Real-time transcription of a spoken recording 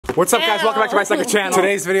What's up, guys? Welcome back to my second channel.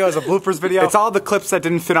 Today's video is a bloopers video. It's all the clips that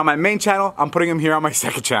didn't fit on my main channel. I'm putting them here on my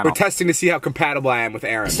second channel. We're testing to see how compatible I am with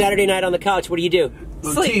Aaron. Saturday night on the couch, what do you do?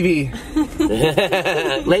 Sleep.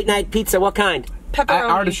 TV. Late night pizza, what kind? Pepperoni.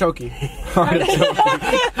 Artichoke.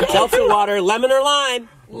 Seltzer water, lemon or lime?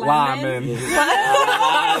 Lemon.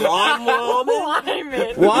 Lime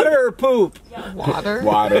woman. Water or poop? Water.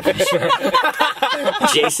 Water, for sure.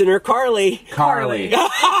 Jason or Carly? Carly.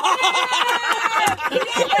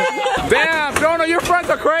 Damn, Jonah, your friends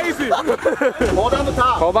are crazy. Hold on the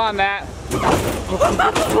top. Hold on, Nat.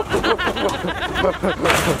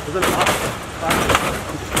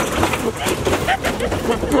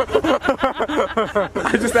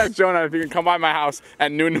 I just asked Jonah if he can come by my house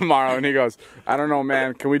at noon tomorrow, and he goes, I don't know,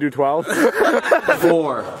 man. Can we do 12?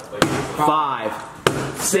 4,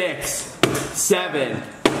 5, 6, 7,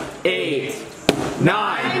 8,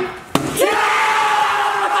 9.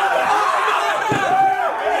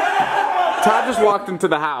 Todd just walked into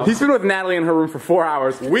the house. He's been with Natalie in her room for 4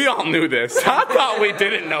 hours. We all knew this. Todd thought we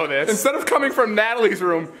didn't know this. Instead of coming from Natalie's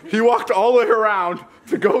room, he walked all the way around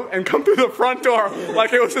to go and come through the front door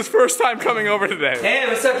like it was his first time coming over today. Hey,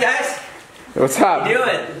 what's up, guys? What's up? How you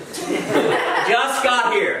doing? Just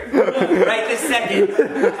got here. Right this second.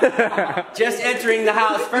 Just entering the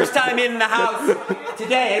house. First time in the house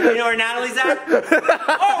today. You know where Natalie's at?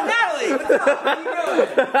 Oh, Natalie! What's up? How you doing?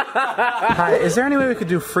 Hi, is there any way we could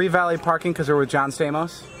do free valet parking because we're with John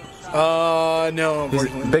Stamos? No,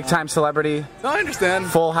 unfortunately. Big time celebrity. No, I understand.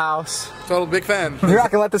 Full house. Total big fan. You're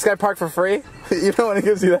not gonna let this guy park for free? Even when he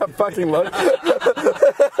gives you that fucking look?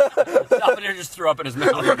 Stop it, just threw up in his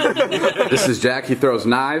mouth. This is Jack. He throws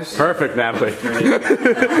knives. Perfect, Natalie.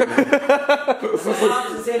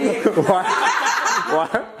 Tom's in San Diego. What?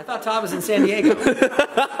 I thought Tom was in San Diego.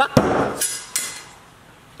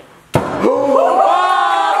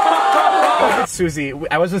 Susie,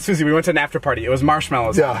 I was with Susie. We went to an after party. It was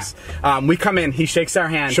Marshmallow's house. We come in. He shakes our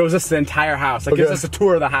hand, shows us the entire house, like gives us a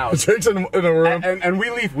tour of the house. Takes in a room. And we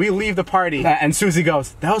leave. We leave the party. And Susie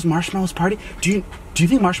goes, "That was Marshmallow's party. Do you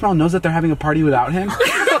think Marshmallow knows that they're having a party without him?"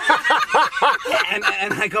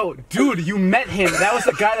 and I go, "Dude, you met him. That was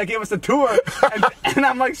the guy that gave us the tour." And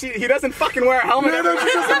I'm like, he doesn't fucking wear a helmet.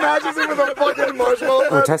 She just imagines him with a fucking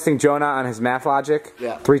marshmallow. We're testing Jonah on his math logic.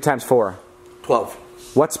 Yeah. 3 times 4. 12.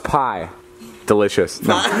 What's pi? Delicious.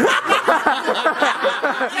 No.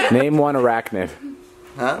 Name one arachnid.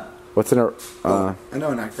 Huh? What's an I know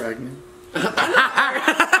an arachnid. I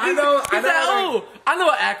know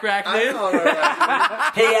what arachnid.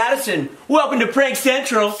 Hey, Addison, welcome to Prank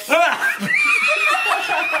Central.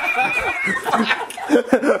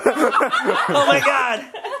 Oh my God.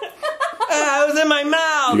 I was in my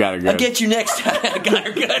mouth. You got her good. I'll get you next time. I got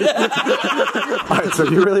her good. Alright, so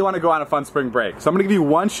you really want to go on a fun spring break. So I'm going to give you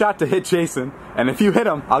one shot to hit Jason, and if you hit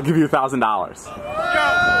him, I'll give you $1,000.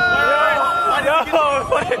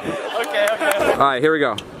 Okay. Alright, here we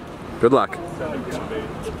go. Good luck.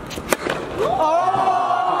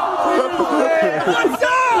 What's up?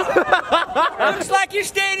 Looks like you're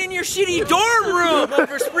staying in your shitty dorm room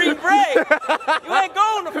over spring break. You ain't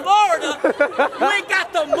going to Florida. You ain't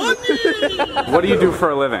got the money. What do you do for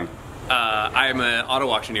a living? I'm an auto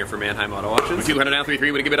auctioneer for Mannheim Auto Auctions. 200 now, 3,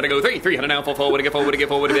 3, would it give it, I go 3, 300 now, 4, 4, would it get 4, would it get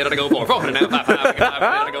 4, would it get, I go 4, 400 now, 5, 5,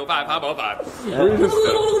 I go 5, 5, 5, 5.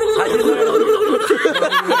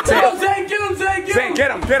 Zane,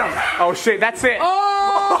 get him. Oh shit, that's it.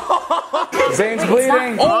 Oh! Zane's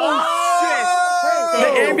bleeding. The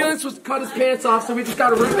ambulance was cut his pants off, so we just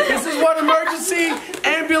gotta rip it. This is what emergency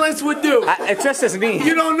ambulance would do. It's just his knee.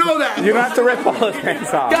 You don't know that. You don't have to rip all his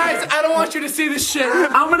pants off. Guys, I don't want you to see this shit.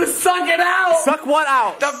 I'm gonna suck it out. Suck what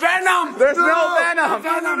out? The venom. There's no venom.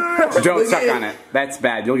 No. Don't suck on it. That's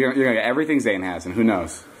bad. You're gonna get everything Zane has, and who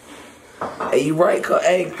knows? Hey, you right?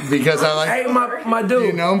 Hey, Because I like. hey, my dude.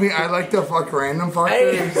 You know me. I like to fuck random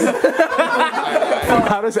fuckers.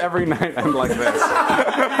 How does every night end like this?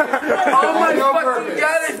 Oh my fucking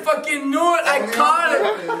God! I fucking knew it. I caught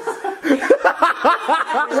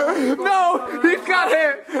it. No, he's got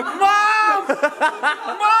hit. Mom!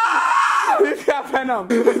 He's got venom.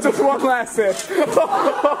 Just one last hit.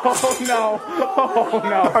 Oh no. Oh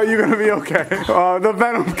no. Are you gonna be okay? Oh, the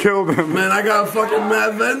venom killed him. Man, I got fucking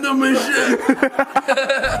mad venom and shit.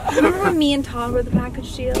 Remember when me and Todd were the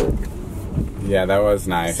package deal? Yeah, that was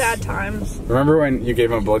nice. Sad times. Remember when you gave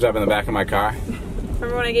him a blowjob in the back of my car?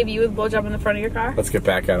 Remember when I gave you a blowjob in the front of your car? Let's get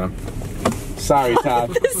back at him. Sorry, Todd.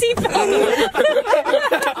 The seatbelt.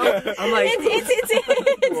 I'm like,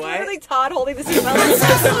 it's literally Todd holding the seatbelt.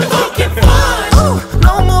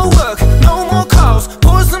 No more work, no more calls.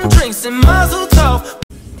 Pour some drinks and mazel tov.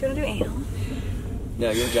 Do you want to do anal? No,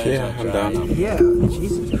 you're Johnny. Yeah, I'm down. Yeah,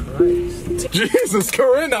 Jesus Christ. Jesus,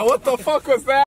 Corinna, what the fuck was that?